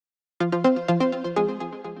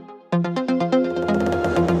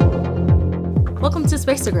Welcome to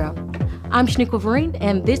Space to Ground. I'm Shaniqua Vereen,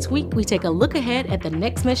 and this week we take a look ahead at the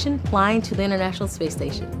next mission flying to the International Space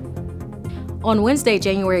Station. On Wednesday,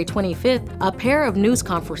 January 25th, a pair of news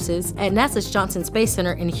conferences at NASA's Johnson Space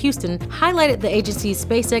Center in Houston highlighted the agency's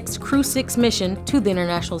SpaceX Crew-6 mission to the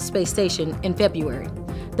International Space Station in February.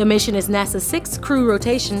 The mission is NASA's sixth crew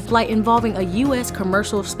rotation flight involving a U.S.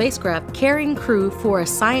 commercial spacecraft carrying crew for a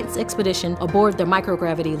science expedition aboard the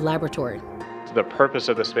microgravity laboratory. The purpose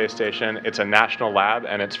of the space station, it's a national lab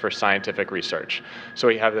and it's for scientific research. So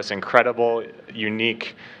we have this incredible,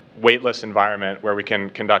 unique, weightless environment where we can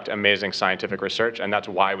conduct amazing scientific research, and that's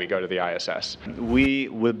why we go to the ISS. We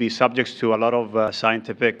will be subject to a lot of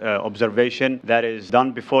scientific observation that is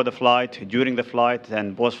done before the flight, during the flight,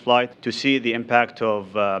 and post-flight to see the impact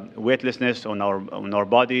of weightlessness on our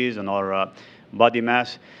bodies, on our body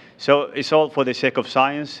mass. So it's all for the sake of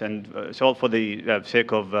science, and it's all for the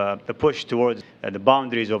sake of the push towards the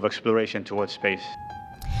boundaries of exploration towards space.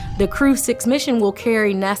 The Crew-6 mission will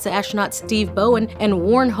carry NASA astronauts Steve Bowen and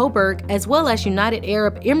Warren Hoburg, as well as United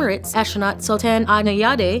Arab Emirates astronaut Sultan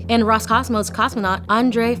Al-Nayadeh and Roscosmos cosmonaut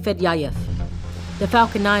Andrei Fedyayev. The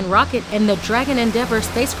Falcon 9 rocket and the Dragon Endeavour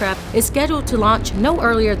spacecraft is scheduled to launch no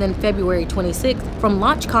earlier than February 26th from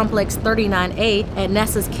Launch Complex 39A at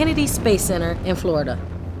NASA's Kennedy Space Center in Florida.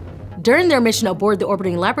 During their mission aboard the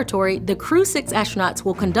orbiting laboratory, the Crew-6 astronauts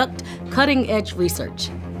will conduct cutting-edge research.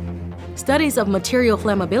 Studies of material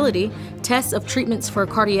flammability, tests of treatments for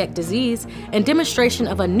cardiac disease, and demonstration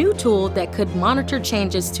of a new tool that could monitor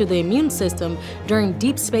changes to the immune system during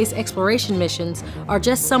deep space exploration missions are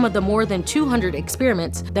just some of the more than 200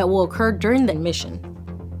 experiments that will occur during the mission.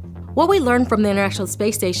 What we learn from the International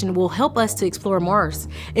Space Station will help us to explore Mars,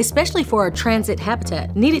 especially for our transit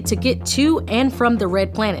habitat needed to get to and from the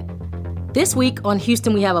red planet. This week on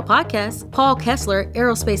Houston We Have a Podcast, Paul Kessler,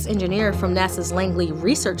 aerospace engineer from NASA's Langley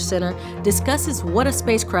Research Center, discusses what a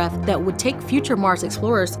spacecraft that would take future Mars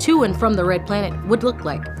explorers to and from the red planet would look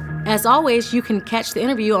like. As always, you can catch the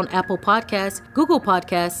interview on Apple Podcasts, Google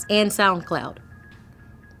Podcasts, and SoundCloud.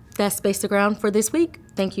 That's Space to Ground for this week.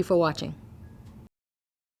 Thank you for watching.